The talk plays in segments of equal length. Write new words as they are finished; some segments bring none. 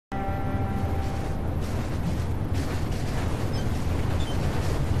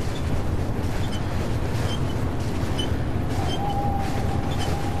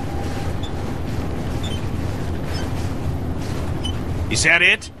Is that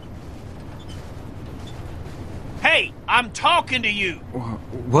it? Hey, I'm talking to you!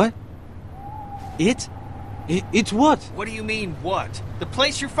 What? It's what? What do you mean, what? The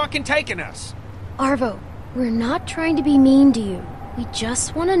place you're fucking taking us. Arvo, we're not trying to be mean to you. We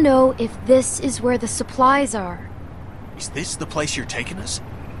just want to know if this is where the supplies are. Is this the place you're taking us?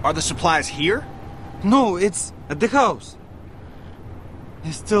 Are the supplies here? No, it's at the house.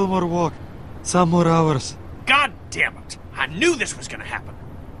 There's still more walk. Some more hours. God damn it! I knew this was gonna happen.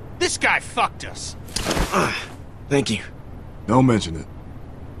 This guy fucked us. Thank you. Don't mention it.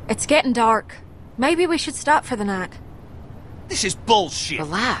 It's getting dark. Maybe we should stop for the night. This is bullshit.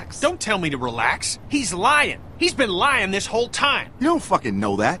 Relax. Don't tell me to relax. He's lying. He's been lying this whole time. You don't fucking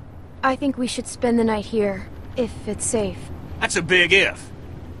know that. I think we should spend the night here, if it's safe. That's a big if.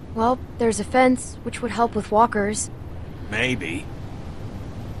 Well, there's a fence, which would help with walkers. Maybe.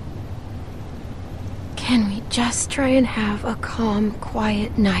 Can we just try and have a calm,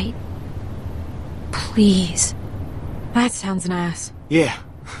 quiet night? Please. That sounds nice. Yeah.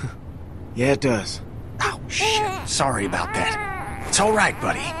 Yeah, it does. Oh, shit. Sorry about that. It's all right,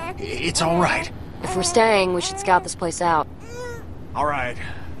 buddy. It's all right. If we're staying, we should scout this place out. All right.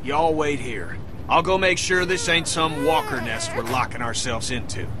 Y'all wait here. I'll go make sure this ain't some walker nest we're locking ourselves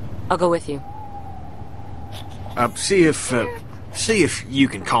into. I'll go with you. See if you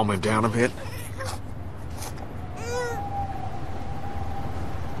can calm him down a bit.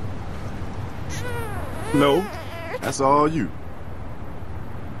 No, that's all you.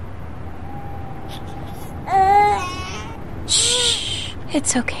 Shh.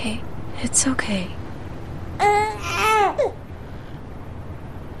 It's okay. It's okay.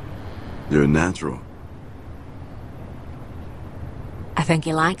 You're a natural. I think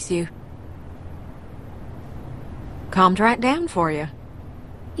he likes you. Calmed right down for you.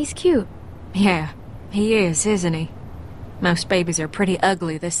 He's cute. Yeah, he is, isn't he? Most babies are pretty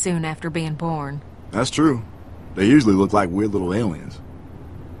ugly this soon after being born. That's true. They usually look like weird little aliens.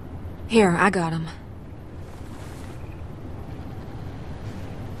 Here, I got him.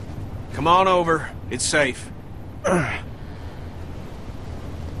 Come on over. It's safe.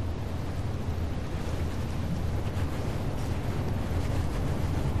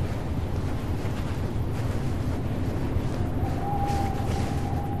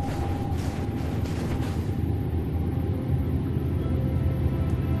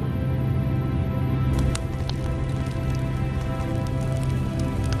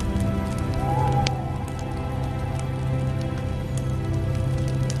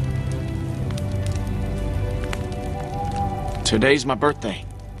 Today's my birthday.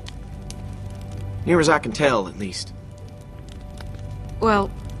 Near as I can tell, at least.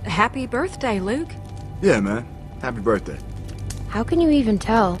 Well, happy birthday, Luke. Yeah, man. Happy birthday. How can you even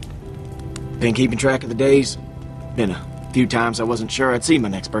tell? Been keeping track of the days. Been a few times I wasn't sure I'd see my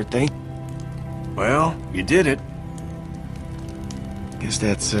next birthday. Well, you did it. Guess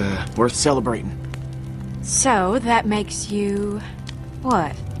that's, worth celebrating. So, that makes you...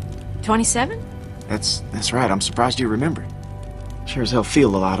 what? 27? That's right. I'm surprised you remembered. Sure as hell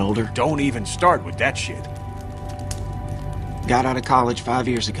feel a lot older. Don't even start with that shit. Got out of college 5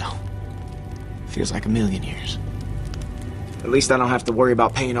 years ago. Feels like a million years. At least I don't have to worry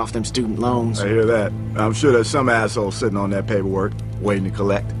about paying off them student loans. I hear that. I'm sure there's some asshole sitting on that paperwork, waiting to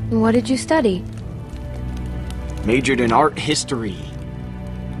collect. What did you study? Majored in art history.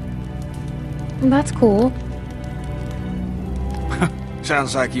 That's cool.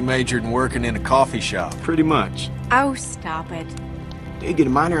 Sounds like you majored in working in a coffee shop. Pretty much. Oh, stop it. Did get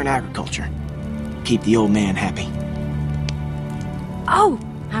a minor in agriculture. Keep the old man happy. Oh,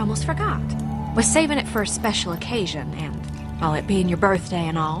 I almost forgot. Was saving it for a special occasion, and all it being your birthday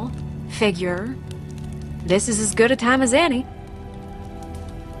and all, figure this is as good a time as any.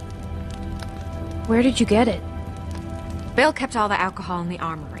 Where did you get it? Bill kept all the alcohol in the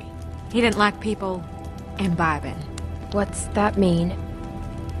armory. He didn't like people imbibing. What's that mean?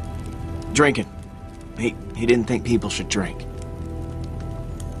 Drinking. He didn't think people should drink.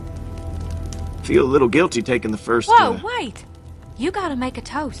 Feel a little guilty taking the first... Whoa, wait! You gotta make a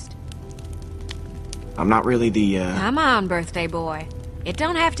toast. I'm not really the, Come on, birthday boy. It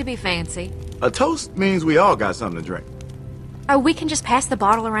don't have to be fancy. A toast means we all got something to drink. Oh, we can just pass the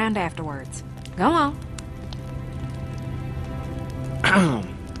bottle around afterwards. Go on.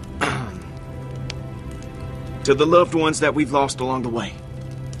 To the loved ones that we've lost along the way.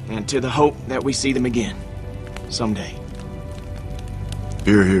 And to the hope that we see them again. Someday.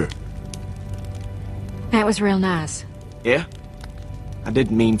 Here, here. That was real nice. Yeah? I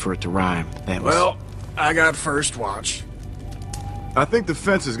didn't mean for it to rhyme. That was... Well, I got first watch. I think the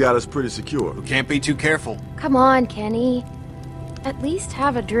fence has got us pretty secure. Can't be too careful. Come on, Kenny. At least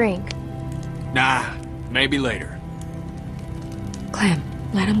have a drink. Nah, maybe later. Clem,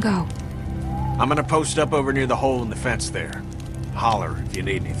 let him go. I'm gonna post up over near the hole in the fence there. Holler if you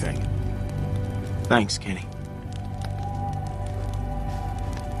need anything. Thanks, Kenny.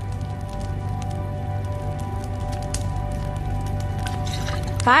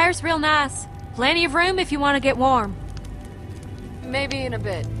 Fire's real nice. Plenty of room if you want to get warm. Maybe in a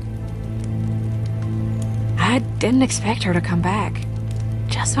bit. I didn't expect her to come back.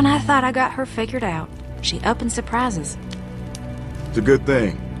 Just when I thought I got her figured out, she up and surprises. It's a good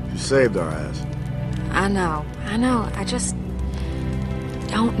thing. You saved our ass. I know. I just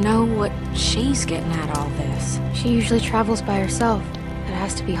don't know what she's getting at all this. She usually travels by herself. It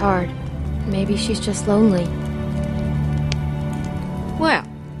has to be hard. Maybe she's just lonely. Well,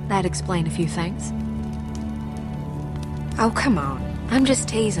 that'd explain a few things. Oh, come on. I'm just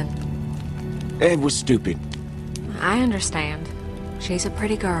teasing. Ed was stupid. I understand. She's a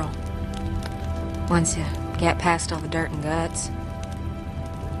pretty girl. Once you get past all the dirt and guts.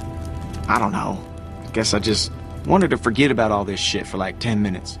 I don't know. Guess I just wanted to forget about all this shit for like 10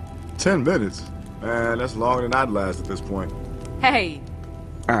 minutes. 10 minutes? Man, that's longer than I'd last at this point. Hey,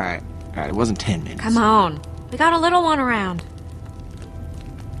 Alright, it wasn't 10 minutes. come on. We got a little one around.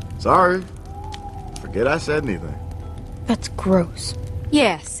 Sorry. Forget I said anything. That's gross.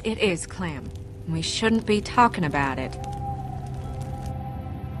 Yes, it is, Clem. We shouldn't be talking about it.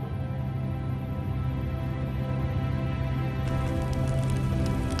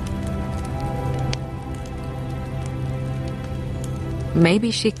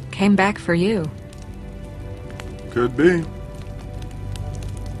 Maybe she came back for you. Could be.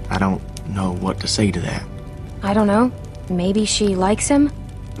 I don't know what to say to that. I don't know. Maybe she likes him?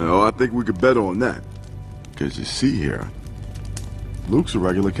 No, I think we could bet on that. Because you see here, Luke's a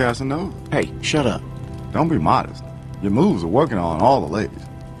regular Casanova. Hey, shut up. Don't be modest. Your moves are working on all the ladies.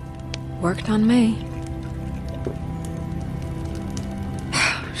 Worked on me.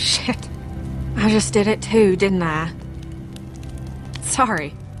 Shit. I just did it too, didn't I?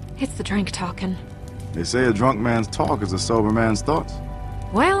 Sorry. It's the drink talking. They say a drunk man's talk is a sober man's thoughts.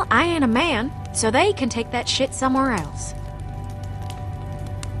 Well, I ain't a man, so they can take that shit somewhere else.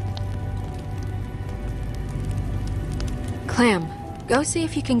 Clem, go see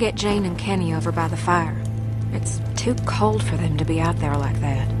if you can get Jane and Kenny over by the fire. It's too cold for them to be out there like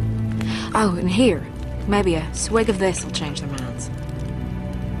that. Oh, and here, maybe a swig of this will change their minds.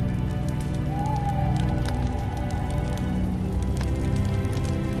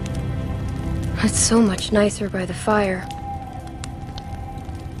 It's so much nicer by the fire.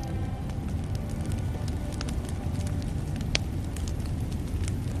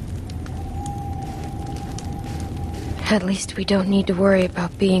 At least we don't need to worry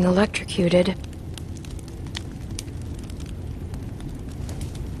about being electrocuted.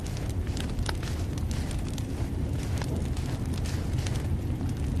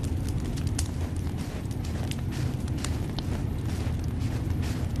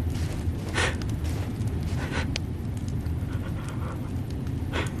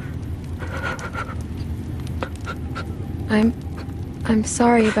 I'm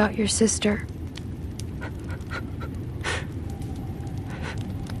sorry about your sister.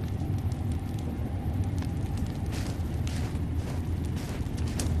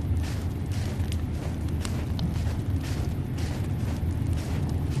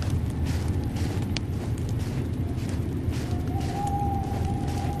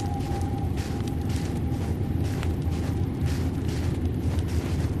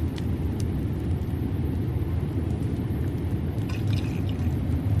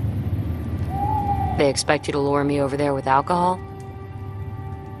 They expect you to lure me over there with alcohol?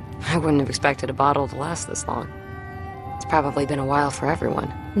 I wouldn't have expected a bottle to last this long. It's probably been a while for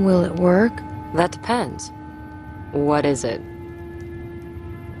everyone. Will it work? That depends. What is it?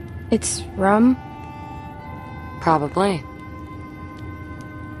 It's rum? Probably.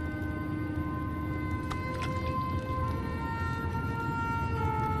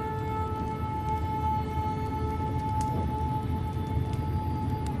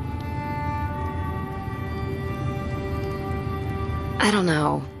 I don't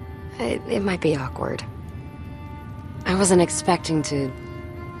know. It might be awkward. I wasn't expecting to...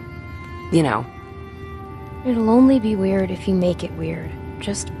 you know. It'll only be weird if you make it weird.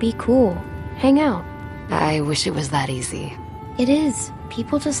 Just be cool. Hang out. I wish it was that easy. It is.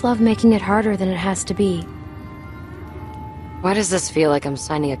 People just love making it harder than it has to be. Why does this feel like I'm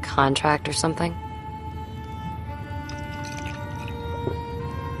signing a contract or something?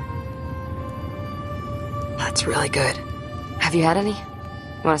 That's really good. Have you had any?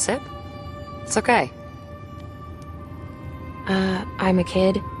 You want a sip? It's okay. I'm a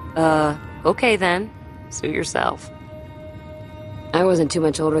kid. Okay then. Suit yourself. I wasn't too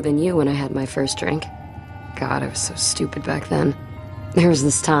much older than you when I had my first drink. God, I was so stupid back then. There was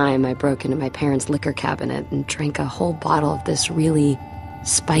this time I broke into my parents' liquor cabinet and drank a whole bottle of this really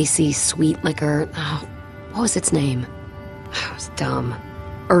spicy, sweet liquor. Oh, what was its name? I was dumb.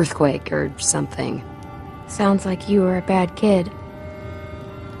 Earthquake or something. Sounds like you were a bad kid.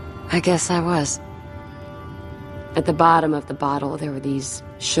 I guess I was. At the bottom of the bottle, there were these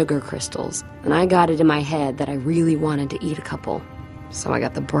sugar crystals, and I got it in my head that I really wanted to eat a couple. So I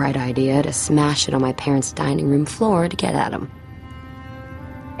got the bright idea to smash it on my parents' dining room floor to get at them.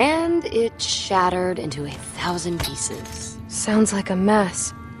 And it shattered into 1,000 pieces. Sounds like a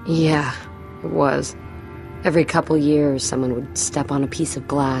mess. Yeah, it was. Every couple years, someone would step on a piece of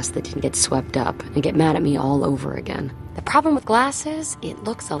glass that didn't get swept up and get mad at me all over again. The problem with glass is, it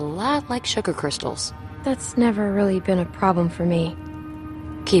looks a lot like sugar crystals. That's never really been a problem for me.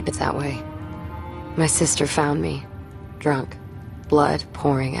 Keep it that way. My sister found me, drunk, blood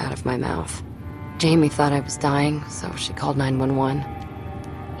pouring out of my mouth. Jamie thought I was dying, so she called 911.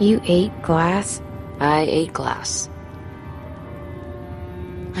 You ate glass? I ate glass.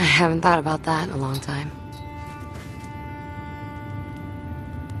 I haven't thought about that in a long time.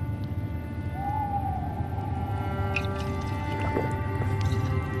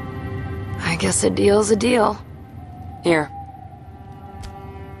 I guess a deal's a deal. Here.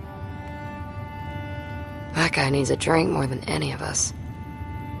 That guy needs a drink more than any of us.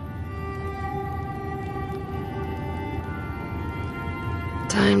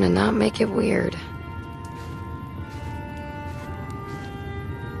 Time to not make it weird.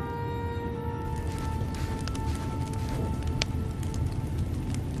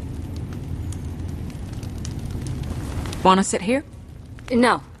 Want to sit here?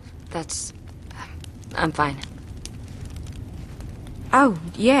 No, that's... I'm fine. Oh,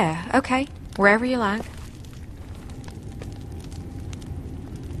 yeah, okay. Wherever you like.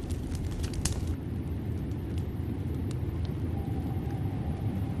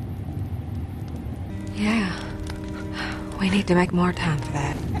 Yeah. We need to make more time for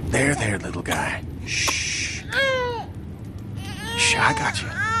that. There, little guy. Shh. Shh, I got you.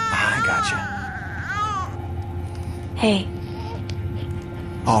 I got you. Hey,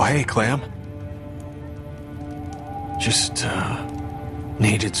 Oh, hey, Clem. Just,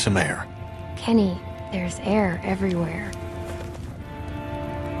 needed some air. Kenny, there's air everywhere.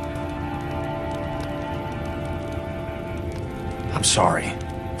 I'm sorry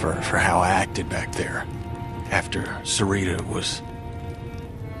for how I acted back there. After Sarita was...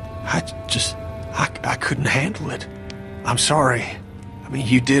 I couldn't handle it. I'm sorry. I mean,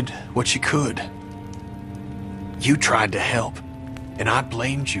 you did what you could. You tried to help, and I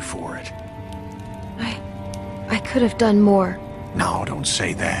blamed you for it. I could have done more. No, don't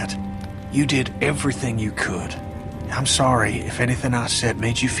say that. You did everything you could. I'm sorry if anything I said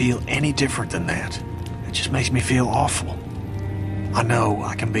made you feel any different than that. It just makes me feel awful. I know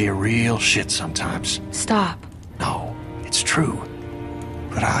I can be a real shit sometimes. Stop. No, it's true.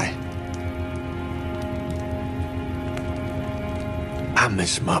 But I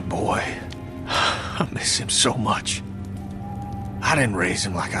miss my boy. I miss him so much. I didn't raise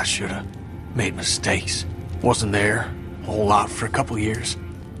him like I should have. Made mistakes. Wasn't there a whole lot for a couple years.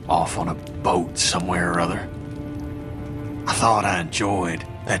 Off on a boat somewhere or other. I thought I enjoyed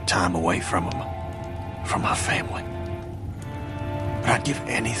that time away from him. From my family. But I'd give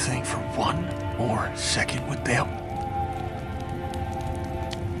anything for one more second with them.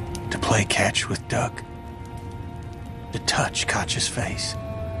 To play catch with Duck. To touch Katja's face.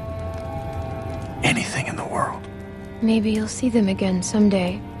 Anything in the world. Maybe you'll see them again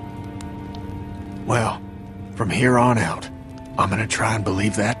someday. Well, from here on out, I'm gonna try and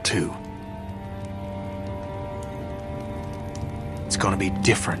believe that too. It's gonna be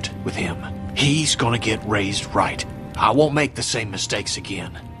different with him. He's gonna get raised right. I won't make the same mistakes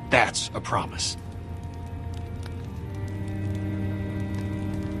again. That's a promise.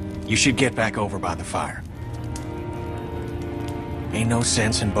 You should get back over by the fire. Ain't no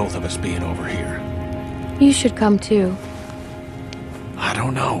sense in both of us being over here. You should come too. I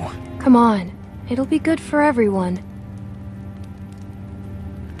don't know. Come on. It'll be good for everyone.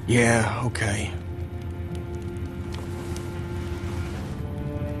 Yeah, okay.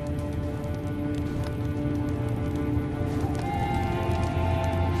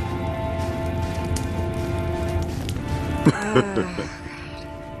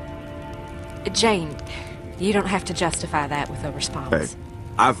 Jane, you don't have to justify that with a response. Hey,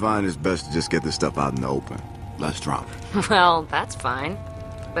 I find it's best to just get this stuff out in the open. Less drama. Well, that's fine.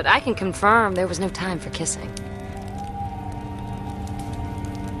 But I can confirm there was no time for kissing.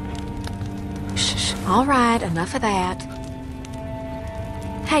 All right, enough of that.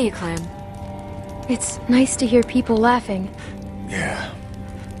 Hey, you, Clem. It's nice to hear people laughing. Yeah,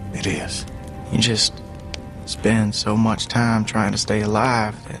 it is. You just spend so much time trying to stay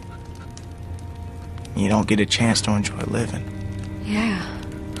alive that you don't get a chance to enjoy living. Yeah.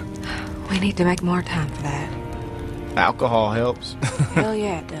 We need to make more time for that. Alcohol helps. Hell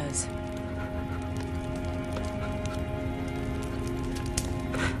yeah, it does.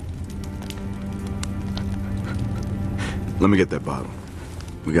 Let me get that bottle.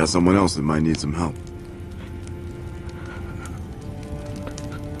 We got someone else that might need some help.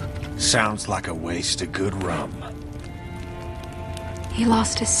 Sounds like a waste of good rum. He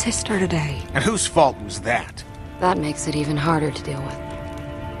lost his sister today. And whose fault was that? That makes it even harder to deal with.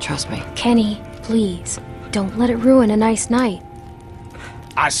 Trust me. Kenny, please, don't let it ruin a nice night.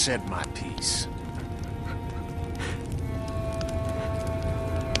 I said my piece.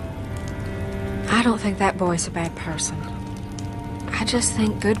 I don't think that boy's a bad person. I just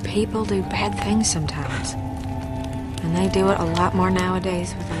think good people do bad things sometimes. And they do it a lot more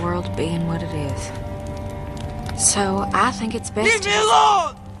nowadays with the world being what it is. So I think it's best Leave me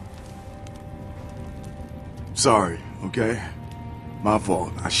alone! Sorry, okay? My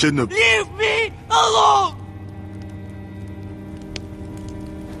fault. I shouldn't have... Leave me alone!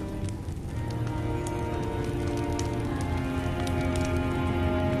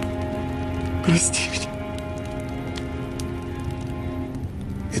 Прости меня.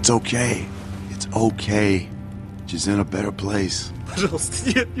 It's okay. It's okay. She's in a better place.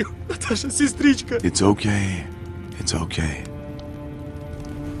 Пожалуйста, нет, Наташа, сестричка. It's okay. It's okay.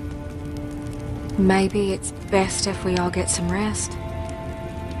 Maybe it's best if we all get some rest.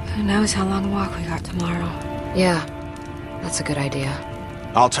 Who knows how long a walk we got tomorrow. Yeah, that's a good idea.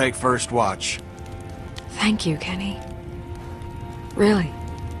 I'll take first watch. Thank you, Kenny. Really.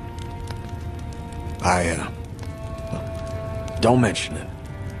 Don't mention it.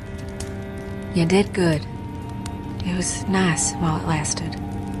 You did good. It was nice while it lasted.